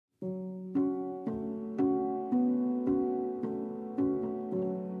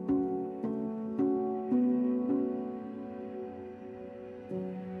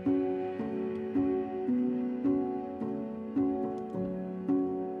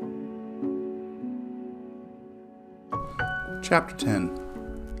Chapter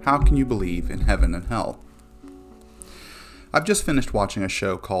 10. How Can You Believe in Heaven and Hell? I've just finished watching a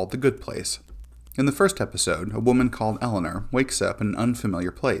show called The Good Place. In the first episode, a woman called Eleanor wakes up in an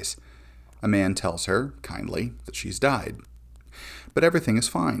unfamiliar place. A man tells her, kindly, that she's died. But everything is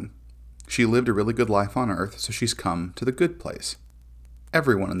fine. She lived a really good life on Earth, so she's come to the good place.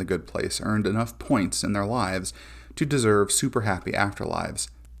 Everyone in the good place earned enough points in their lives to deserve super happy afterlives.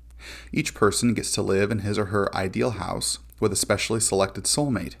 Each person gets to live in his or her ideal house with a specially selected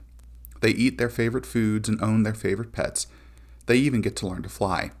soulmate. They eat their favorite foods and own their favorite pets. They even get to learn to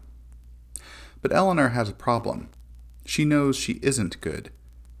fly. But Eleanor has a problem. She knows she isn't good.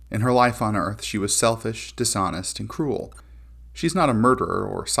 In her life on Earth, she was selfish, dishonest, and cruel. She's not a murderer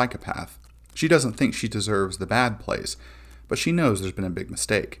or psychopath. She doesn't think she deserves the bad place, but she knows there's been a big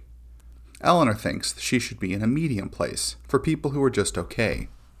mistake. Eleanor thinks she should be in a medium place for people who are just okay,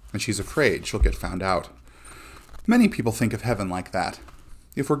 and she's afraid she'll get found out. Many people think of heaven like that.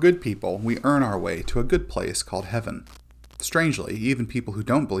 If we're good people, we earn our way to a good place called heaven. Strangely, even people who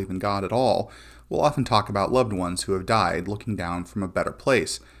don't believe in God at all will often talk about loved ones who have died looking down from a better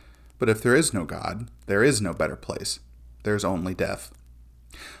place. But if there is no God, there is no better place. There's only death.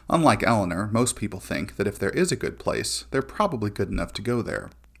 Unlike Eleanor, most people think that if there is a good place, they're probably good enough to go there.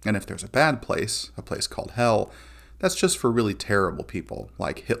 And if there's a bad place, a place called hell, that's just for really terrible people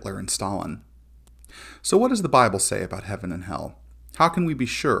like Hitler and Stalin. So what does the Bible say about heaven and hell? How can we be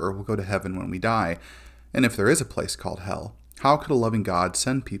sure we'll go to heaven when we die? And if there is a place called hell, how could a loving God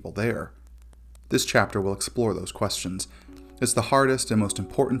send people there? This chapter will explore those questions. It's the hardest and most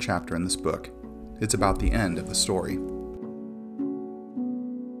important chapter in this book. It's about the end of the story.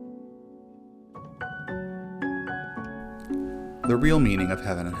 The real meaning of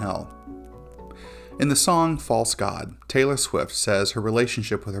heaven and hell. In the song False God, Taylor Swift says her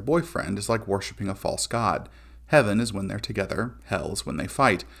relationship with her boyfriend is like worshiping a false god. Heaven is when they're together, hell is when they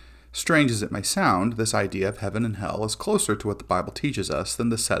fight. Strange as it may sound, this idea of heaven and hell is closer to what the Bible teaches us than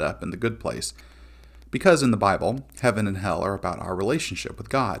the setup in the good place. Because in the Bible, heaven and hell are about our relationship with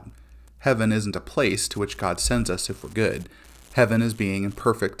God. Heaven isn't a place to which God sends us if we're good. Heaven is being in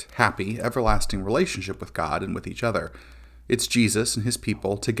perfect, happy, everlasting relationship with God and with each other. It's Jesus and his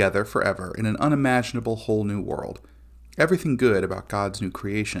people together forever in an unimaginable whole new world. Everything good about God's new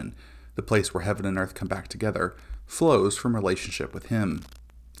creation, the place where heaven and earth come back together, flows from relationship with him.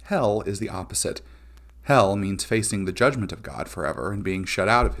 Hell is the opposite. Hell means facing the judgment of God forever and being shut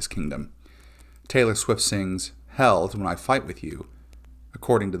out of his kingdom. Taylor Swift sings, "Hell is when I fight with you."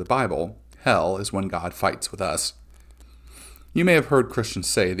 According to the Bible, hell is when God fights with us. You may have heard Christians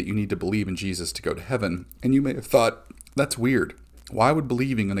say that you need to believe in Jesus to go to heaven, and you may have thought, that's weird. Why would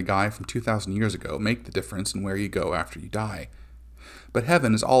believing in a guy from 2,000 years ago make the difference in where you go after you die? But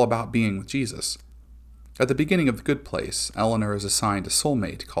heaven is all about being with Jesus. At the beginning of the good place, Eleanor is assigned a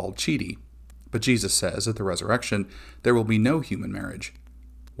soulmate called Chidi. But Jesus says at the resurrection, there will be no human marriage.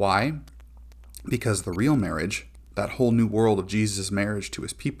 Why? Because the real marriage, that whole new world of Jesus' marriage to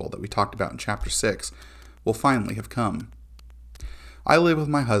his people that we talked about in chapter 6, will finally have come. I live with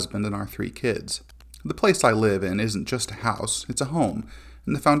my husband and our 3 kids. The place I live in isn't just a house, it's a home,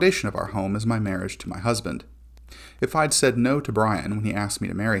 and the foundation of our home is my marriage to my husband. If I'd said no to Brian when he asked me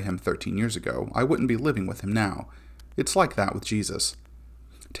to marry him 13 years ago, I wouldn't be living with him now. It's like that with Jesus.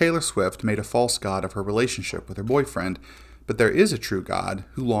 Taylor Swift made a false god of her relationship with her boyfriend, but there is a true God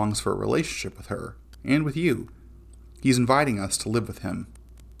who longs for a relationship with her, and with you. He's inviting us to live with him.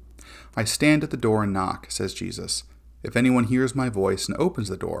 I stand at the door and knock, says Jesus. If anyone hears my voice and opens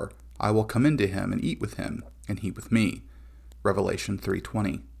the door, I will come into him and eat with him, and he with me. Revelation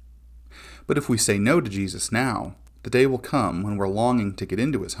 3:20. But if we say no to Jesus now, the day will come when we're longing to get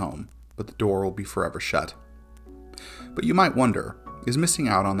into his home, but the door will be forever shut. But you might wonder, is missing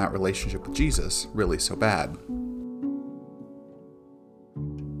out on that relationship with Jesus really so bad?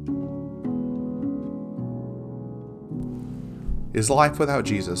 Is life without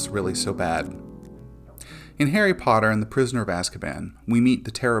Jesus really so bad? In Harry Potter and the Prisoner of Azkaban, we meet the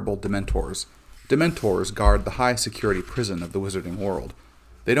terrible Dementors. Dementors guard the high-security prison of the wizarding world.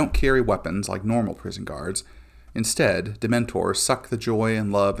 They don't carry weapons like normal prison guards. Instead, Dementors suck the joy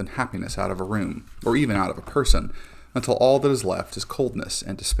and love and happiness out of a room, or even out of a person, until all that is left is coldness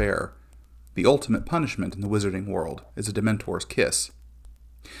and despair. The ultimate punishment in the wizarding world is a Dementor's kiss.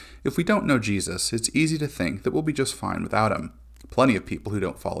 If we don't know Jesus, it's easy to think that we'll be just fine without him. Plenty of people who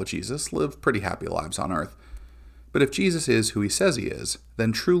don't follow Jesus live pretty happy lives on earth. But if Jesus is who he says he is,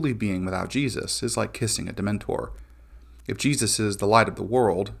 then truly being without Jesus is like kissing a Dementor. If Jesus is the light of the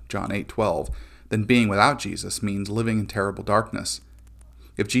world, John 8:12, then being without Jesus means living in terrible darkness.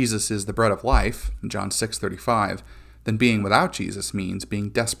 If Jesus is the bread of life, John 6:35, then being without Jesus means being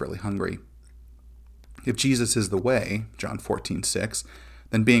desperately hungry. If Jesus is the way, John 14:6,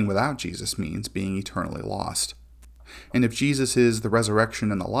 then being without Jesus means being eternally lost. And if Jesus is the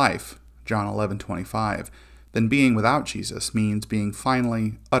resurrection and the life, John 11:25, then being without Jesus means being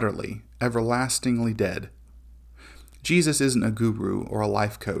finally, utterly, everlastingly dead. Jesus isn't a guru or a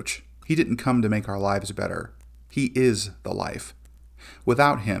life coach. He didn't come to make our lives better. He is the life.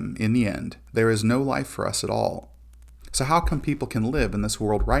 Without him, in the end, there is no life for us at all. So how come people can live in this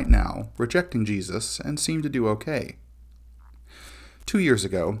world right now, rejecting Jesus, and seem to do okay? 2 years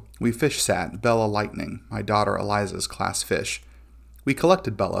ago, we fish sat Bella Lightning, my daughter Eliza's class fish. We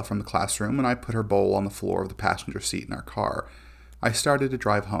collected Bella from the classroom, and I put her bowl on the floor of the passenger seat in our car. I started to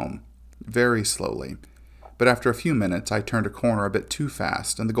drive home, very slowly. But after a few minutes, I turned a corner a bit too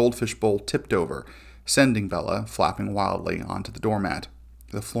fast, and the goldfish bowl tipped over, sending Bella flapping wildly onto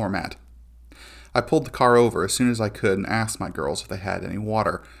the floor mat. I pulled the car over as soon as I could and asked my girls if they had any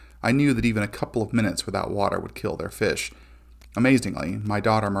water. I knew that even a couple of minutes without water would kill their fish. Amazingly, my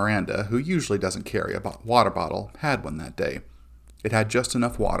daughter Miranda, who usually doesn't carry a water bottle, had one that day. It had just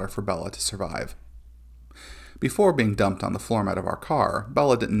enough water for Bella to survive. Before being dumped on the floor mat of our car,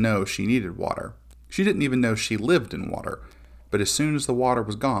 Bella didn't know she needed water. She didn't even know she lived in water. But as soon as the water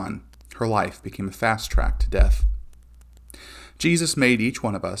was gone, her life became a fast track to death. Jesus made each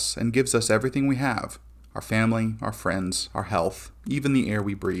one of us and gives us everything we have: our family, our friends, our health, even the air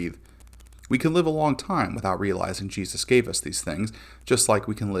we breathe. We can live a long time without realizing Jesus gave us these things, just like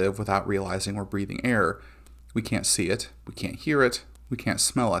we can live without realizing we're breathing air. We can't see it, we can't hear it, we can't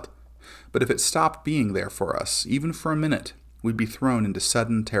smell it. But if it stopped being there for us, even for a minute, we'd be thrown into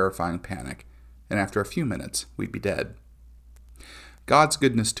sudden, terrifying panic, and after a few minutes, we'd be dead. God's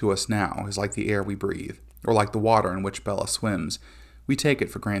goodness to us now is like the air we breathe, or like the water in which Bella swims. We take it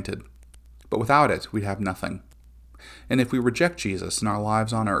for granted. But without it, we'd have nothing. And if we reject Jesus in our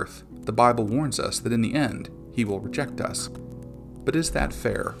lives on earth, the Bible warns us that in the end, he will reject us. But is that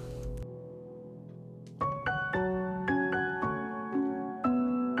fair?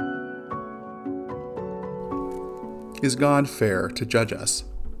 Is God fair to judge us?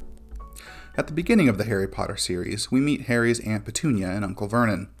 At the beginning of the Harry Potter series, we meet Harry's Aunt Petunia and Uncle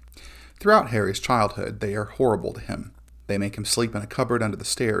Vernon. Throughout Harry's childhood, they are horrible to him. They make him sleep in a cupboard under the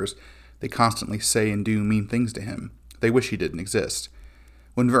stairs. They constantly say and do mean things to him. They wish he didn't exist.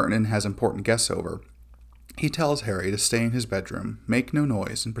 When Vernon has important guests over, he tells Harry to stay in his bedroom, make no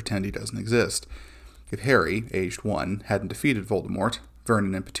noise, and pretend he doesn't exist. If Harry, aged 1, hadn't defeated Voldemort,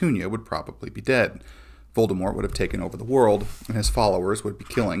 Vernon and Petunia would probably be dead. Voldemort would have taken over the world, and his followers would be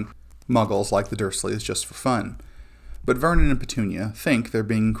killing Muggles like the Dursleys just for fun. But Vernon and Petunia think they're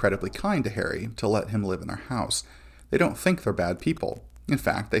being incredibly kind to Harry to let him live in their house. They don't think they're bad people. In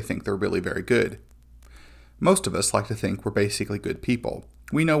fact, they think they're really very good. Most of us like to think we're basically good people.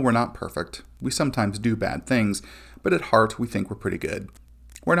 We know we're not perfect. We sometimes do bad things, but at heart we think we're pretty good.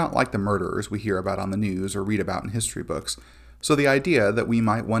 We're not like the murderers we hear about on the news or read about in history books. So the idea that we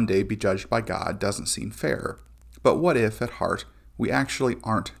might one day be judged by God doesn't seem fair. But what if, at heart, we actually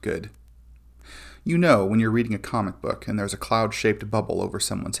aren't good? You know when you're reading a comic book and there's a cloud-shaped bubble over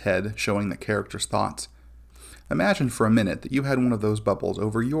someone's head showing the character's thoughts? Imagine for a minute that you had one of those bubbles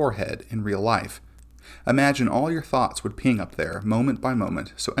over your head in real life. Imagine all your thoughts would ping up there moment by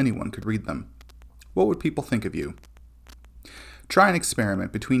moment so anyone could read them. What would people think of you? Try an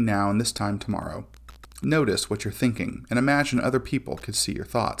experiment between now and this time tomorrow. Notice what you're thinking, and imagine other people could see your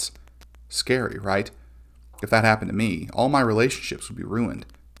thoughts. Scary, right? If that happened to me, all my relationships would be ruined,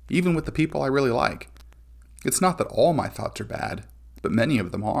 even with the people I really like. It's not that all my thoughts are bad, but many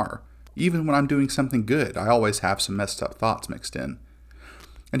of them are. Even when I'm doing something good, I always have some messed up thoughts mixed in.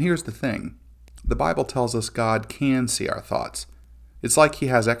 And here's the thing. The Bible tells us God can see our thoughts. It's like he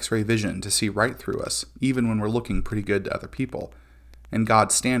has X-ray vision to see right through us, even when we're looking pretty good to other people. And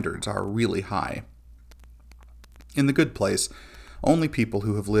God's standards are really high. In the good place, only people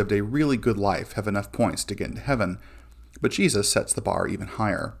who have lived a really good life have enough points to get into heaven, but Jesus sets the bar even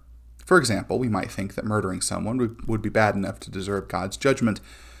higher. For example, we might think that murdering someone would be bad enough to deserve God's judgment,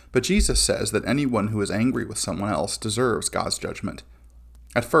 but Jesus says that anyone who is angry with someone else deserves God's judgment.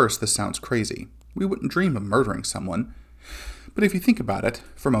 At first, this sounds crazy. We wouldn't dream of murdering someone. But if you think about it,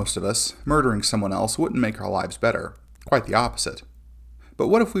 for most of us, murdering someone else wouldn't make our lives better. Quite the opposite. But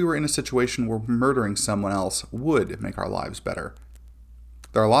what if we were in a situation where murdering someone else would make our lives better?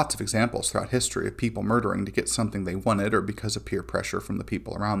 There are lots of examples throughout history of people murdering to get something they wanted or because of peer pressure from the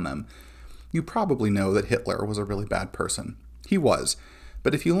people around them. You probably know that Hitler was a really bad person. He was.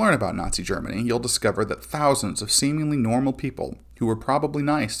 But if you learn about Nazi Germany, you'll discover that thousands of seemingly normal people, who were probably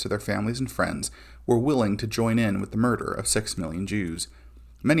nice to their families and friends, were willing to join in with the murder of 6 million Jews.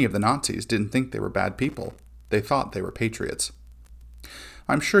 Many of the Nazis didn't think they were bad people. They thought they were patriots.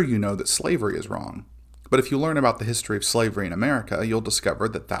 I'm sure you know that slavery is wrong. But if you learn about the history of slavery in America, you'll discover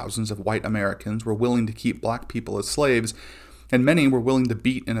that thousands of white Americans were willing to keep black people as slaves, and many were willing to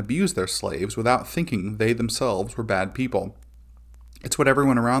beat and abuse their slaves without thinking they themselves were bad people. It's what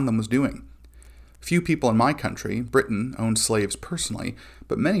everyone around them was doing. Few people in my country, Britain, owned slaves personally,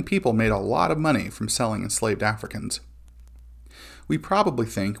 but many people made a lot of money from selling enslaved Africans. We probably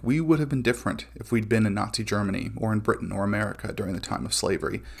think we would have been different if we'd been in Nazi Germany or in Britain or America during the time of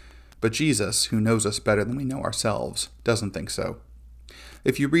slavery. But Jesus, who knows us better than we know ourselves, doesn't think so.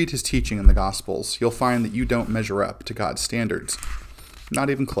 If you read his teaching in the Gospels, you'll find that you don't measure up to God's standards. Not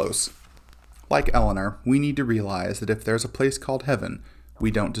even close. Like Eleanor, we need to realize that if there's a place called heaven,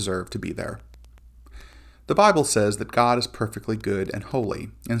 we don't deserve to be there. The Bible says that God is perfectly good and holy,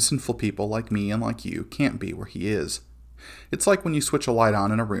 and sinful people like me and like you can't be where he is. It's like when you switch a light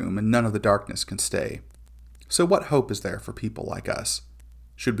on in a room and none of the darkness can stay. So what hope is there for people like us?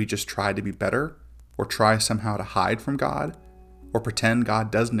 Should we just try to be better? Or try somehow to hide from God? Or pretend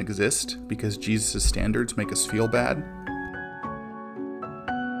God doesn't exist because Jesus' standards make us feel bad?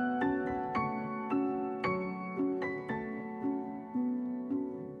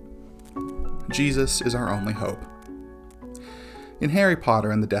 Jesus is our only hope. In Harry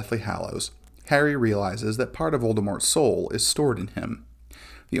Potter and the Deathly Hallows, Harry realizes that part of Voldemort's soul is stored in him.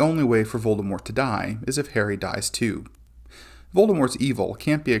 The only way for Voldemort to die is if Harry dies too. Voldemort's evil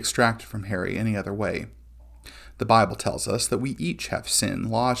can't be extracted from Harry any other way. The Bible tells us that we each have sin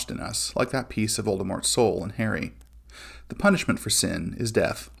lodged in us, like that piece of Voldemort's soul in Harry. The punishment for sin is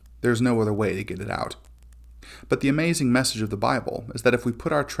death. There's no other way to get it out. But the amazing message of the Bible is that if we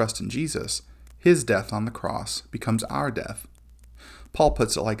put our trust in Jesus, his death on the cross becomes our death. Paul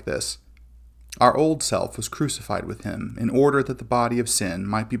puts it like this: Our old self was crucified with him in order that the body of sin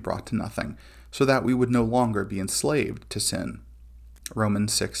might be brought to nothing, so that we would no longer be enslaved to sin.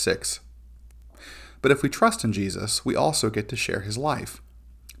 Romans 6:6. But if we trust in Jesus, we also get to share his life.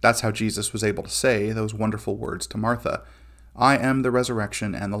 That's how Jesus was able to say those wonderful words to Martha: I am the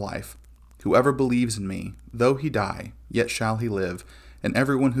resurrection and the life. Whoever believes in me, though he die, yet shall he live, and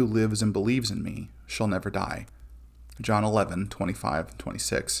everyone who lives and believes in me shall never die. John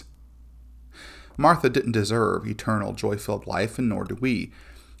 11:25-26. Martha didn't deserve eternal joy-filled life, and nor do we.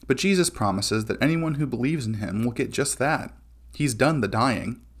 But Jesus promises that anyone who believes in him will get just that. He's done the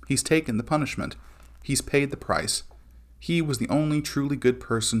dying. He's taken the punishment. He's paid the price. He was the only truly good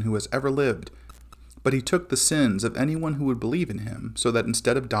person who has ever lived. But he took the sins of anyone who would believe in him, so that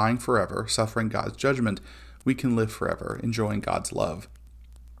instead of dying forever, suffering God's judgment, we can live forever, enjoying God's love.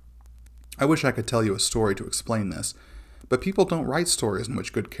 I wish I could tell you a story to explain this, but people don't write stories in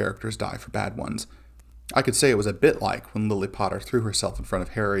which good characters die for bad ones. I could say it was a bit like when Lily Potter threw herself in front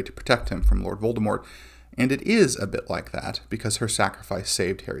of Harry to protect him from Lord Voldemort, and it is a bit like that because her sacrifice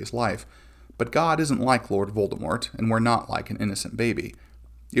saved Harry's life. But God isn't like Lord Voldemort, and we're not like an innocent baby.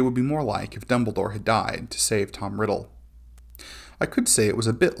 It would be more like if Dumbledore had died to save Tom Riddle. I could say it was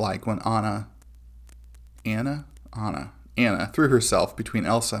a bit like when Anna threw herself between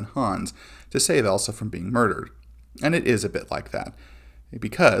Elsa and Hans to save Elsa from being murdered. And it is a bit like that.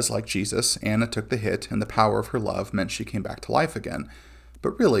 Because, like Jesus, Anna took the hit and the power of her love meant she came back to life again.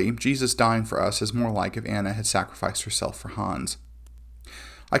 But really, Jesus dying for us is more like if Anna had sacrificed herself for Hans.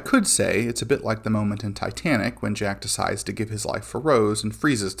 I could say it's a bit like the moment in Titanic when Jack decides to give his life for Rose and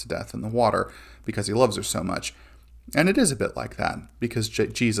freezes to death in the water because he loves her so much. And it is a bit like that because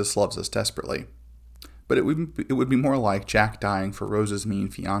Jesus loves us desperately. But it would be more like Jack dying for Rose's mean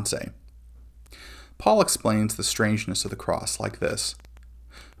fiancé. Paul explains the strangeness of the cross like this: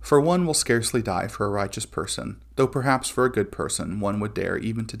 For one will scarcely die for a righteous person, though perhaps for a good person one would dare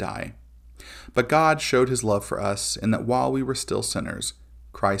even to die. But God showed his love for us in that while we were still sinners,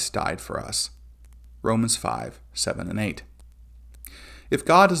 Christ died for us. Romans 5:7-8. If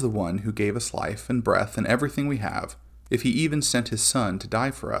God is the one who gave us life and breath and everything we have, if he even sent his son to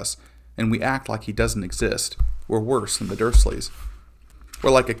die for us, and we act like he doesn't exist, we're worse than the Dursleys.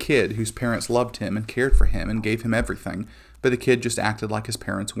 We're like a kid whose parents loved him and cared for him and gave him everything, but the kid just acted like his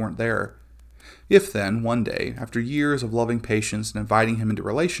parents weren't there. If then, one day, after years of loving patience and inviting him into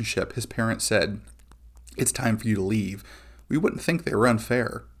relationship, his parents said, "It's time for you to leave," we wouldn't think they were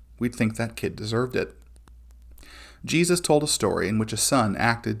unfair. We'd think that kid deserved it. Jesus told a story in which a son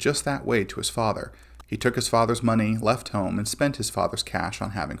acted just that way to his father. He took his father's money, left home, and spent his father's cash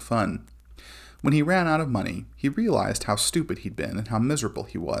on having fun. When he ran out of money, he realized how stupid he'd been and how miserable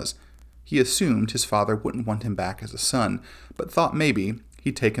he was. He assumed his father wouldn't want him back as a son, but thought maybe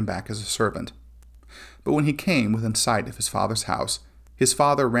he'd take him back as a servant. But when he came within sight of his father's house, his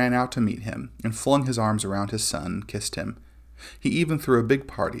father ran out to meet him and flung his arms around his son and kissed him. He even threw a big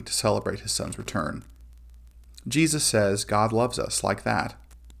party to celebrate his son's return. Jesus says God loves us like that.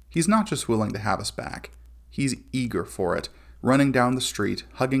 He's not just willing to have us back. He's eager for it, running down the street,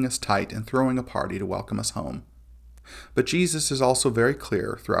 hugging us tight, and throwing a party to welcome us home. But Jesus is also very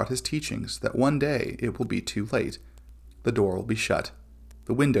clear throughout his teachings that one day it will be too late. The door will be shut.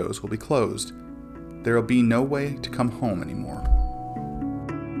 The windows will be closed. There will be no way to come home anymore.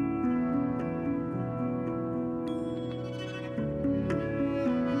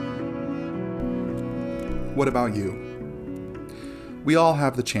 What about you? We all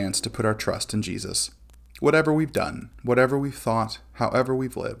have the chance to put our trust in Jesus. Whatever we've done, whatever we've thought, however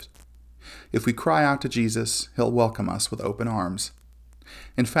we've lived. If we cry out to Jesus, he'll welcome us with open arms.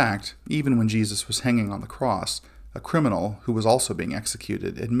 In fact, even when Jesus was hanging on the cross, a criminal who was also being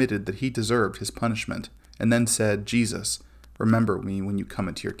executed admitted that he deserved his punishment, and then said, "Jesus, remember me when you come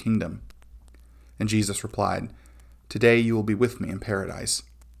into your kingdom." And Jesus replied, "Today you will be with me in paradise."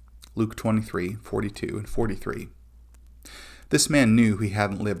 Luke 23:42 and 43. This man knew he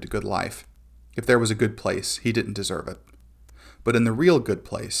hadn't lived a good life. If there was a good place, he didn't deserve it. But in the real good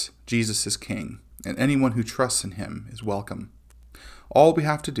place, Jesus is king, and anyone who trusts in him is welcome. All we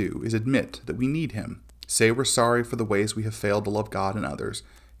have to do is admit that we need him, say we're sorry for the ways we have failed to love God and others,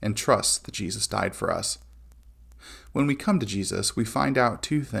 and trust that Jesus died for us. When we come to Jesus, we find out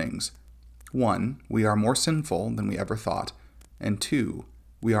two things. 1, we are more sinful than we ever thought, and 2,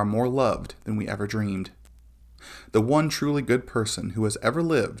 we are more loved than we ever dreamed. The one truly good person who has ever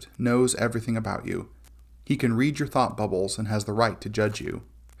lived knows everything about you. He can read your thought bubbles and has the right to judge you.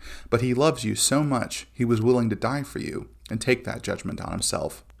 But he loves you so much he was willing to die for you and take that judgment on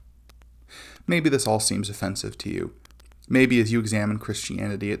himself. Maybe this all seems offensive to you. Maybe as you examine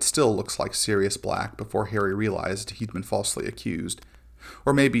Christianity, it still looks like Sirius Black before Harry realized he'd been falsely accused.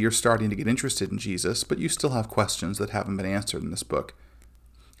 Or maybe you're starting to get interested in Jesus, but you still have questions that haven't been answered in this book.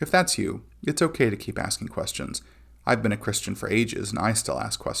 If that's you, it's okay to keep asking questions. I've been a Christian for ages, and I still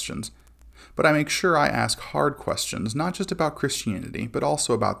ask questions. But I make sure I ask hard questions, not just about Christianity, but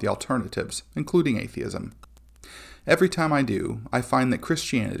also about the alternatives, including atheism. Every time I do, I find that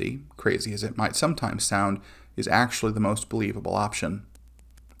Christianity, crazy as it might sometimes sound, is actually the most believable option.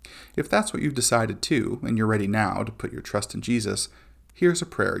 If that's what you've decided too, and you're ready now to put your trust in Jesus, here's a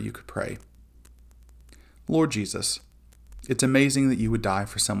prayer you could pray. Lord Jesus, it's amazing that you would die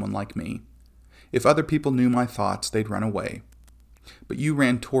for someone like me. If other people knew my thoughts, they'd run away. But you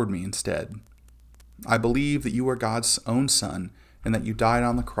ran toward me instead. I believe that you are God's own Son, and that you died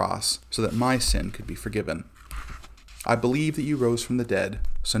on the cross so that my sin could be forgiven. I believe that you rose from the dead,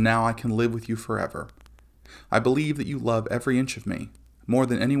 so now I can live with you forever. I believe that you love every inch of me, more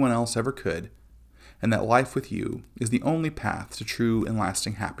than anyone else ever could, and that life with you is the only path to true and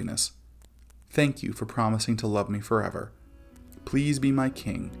lasting happiness. Thank you for promising to love me forever. Please be my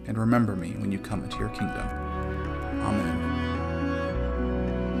king and remember me when you come into your kingdom. Amen.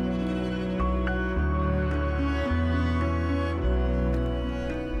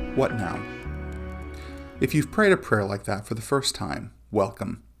 What now? If you've prayed a prayer like that for the first time,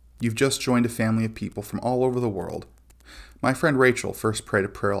 welcome. You've just joined a family of people from all over the world. My friend Rachel first prayed a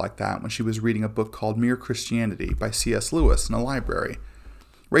prayer like that when she was reading a book called Mere Christianity by C.S. Lewis in a library.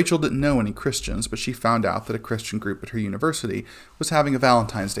 Rachel didn't know any Christians, but she found out that a Christian group at her university was having a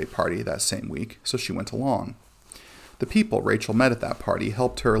Valentine's Day party that same week, so she went along. The people Rachel met at that party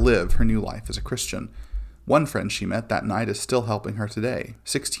helped her live her new life as a Christian. One friend she met that night is still helping her today,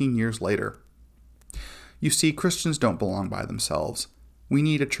 16 years later. You see, Christians don't belong by themselves. We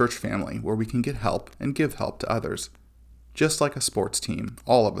need a church family where we can get help and give help to others. Just like a sports team,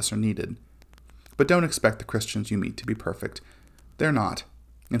 all of us are needed. But don't expect the Christians you meet to be perfect. They're not.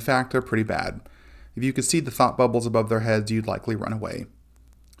 In fact, they're pretty bad. If you could see the thought bubbles above their heads, you'd likely run away.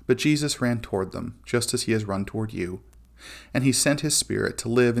 But Jesus ran toward them, just as he has run toward you. And he sent his Spirit to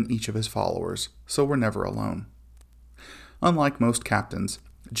live in each of his followers, so we're never alone. Unlike most captains,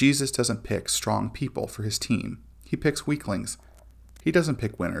 Jesus doesn't pick strong people for his team. He picks weaklings. He doesn't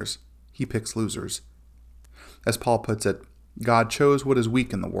pick winners. He picks losers. As Paul puts it, God chose what is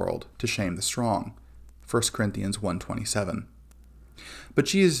weak in the world to shame the strong. 1 Corinthians 1:27. But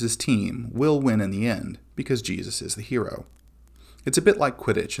Jesus' team will win in the end because Jesus is the hero. It's a bit like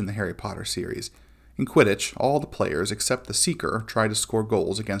Quidditch in the Harry Potter series. In Quidditch, all the players except the Seeker try to score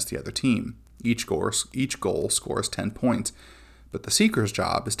goals against the other team. Each goal scores 10 points, But the seeker's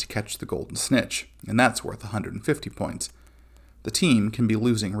job is to catch the golden snitch, and that's worth 150 points. The team can be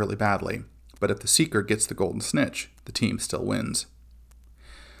losing really badly, but if the seeker gets the golden snitch, the team still wins.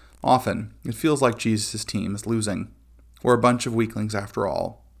 Often, it feels like Jesus' team is losing. We're a bunch of weaklings after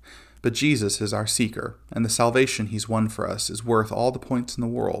all. But Jesus is our seeker, and the salvation he's won for us is worth all the points in the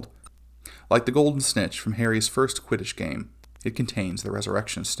world. Like the golden snitch from Harry's first Quidditch game, it contains the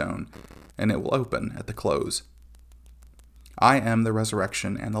resurrection stone, and it will open at the close. I am the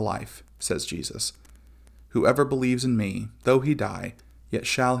resurrection and the life, says Jesus. Whoever believes in me, though he die, yet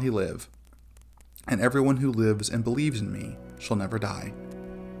shall he live. And everyone who lives and believes in me shall never die.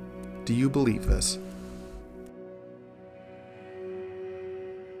 Do you believe this?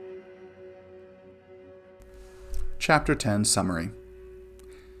 Chapter 10 Summary.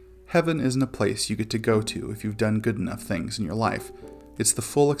 Heaven isn't a place you get to go to if you've done good enough things in your life. It's the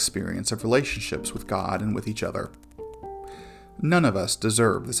full experience of relationships with God and with each other. None of us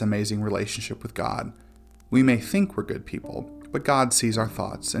deserve this amazing relationship with God. We may think we're good people, but God sees our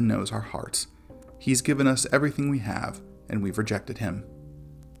thoughts and knows our hearts. He's given us everything we have, and we've rejected him.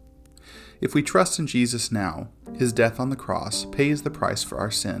 If we trust in Jesus now, his death on the cross pays the price for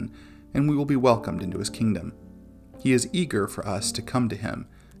our sin, and we will be welcomed into his kingdom. He is eager for us to come to him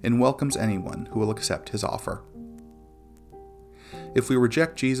and welcomes anyone who will accept his offer. If we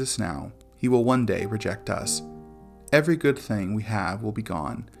reject Jesus now, he will one day reject us. Every good thing we have will be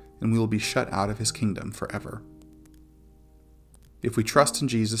gone, and we will be shut out of his kingdom forever. If we trust in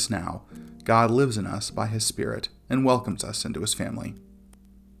Jesus now, God lives in us by his Spirit and welcomes us into his family.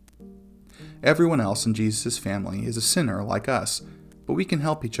 Everyone else in Jesus' family is a sinner like us, but we can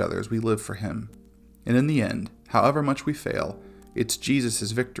help each other as we live for him. And in the end, however much we fail, it's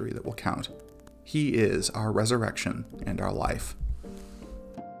Jesus' victory that will count. He is our resurrection and our life.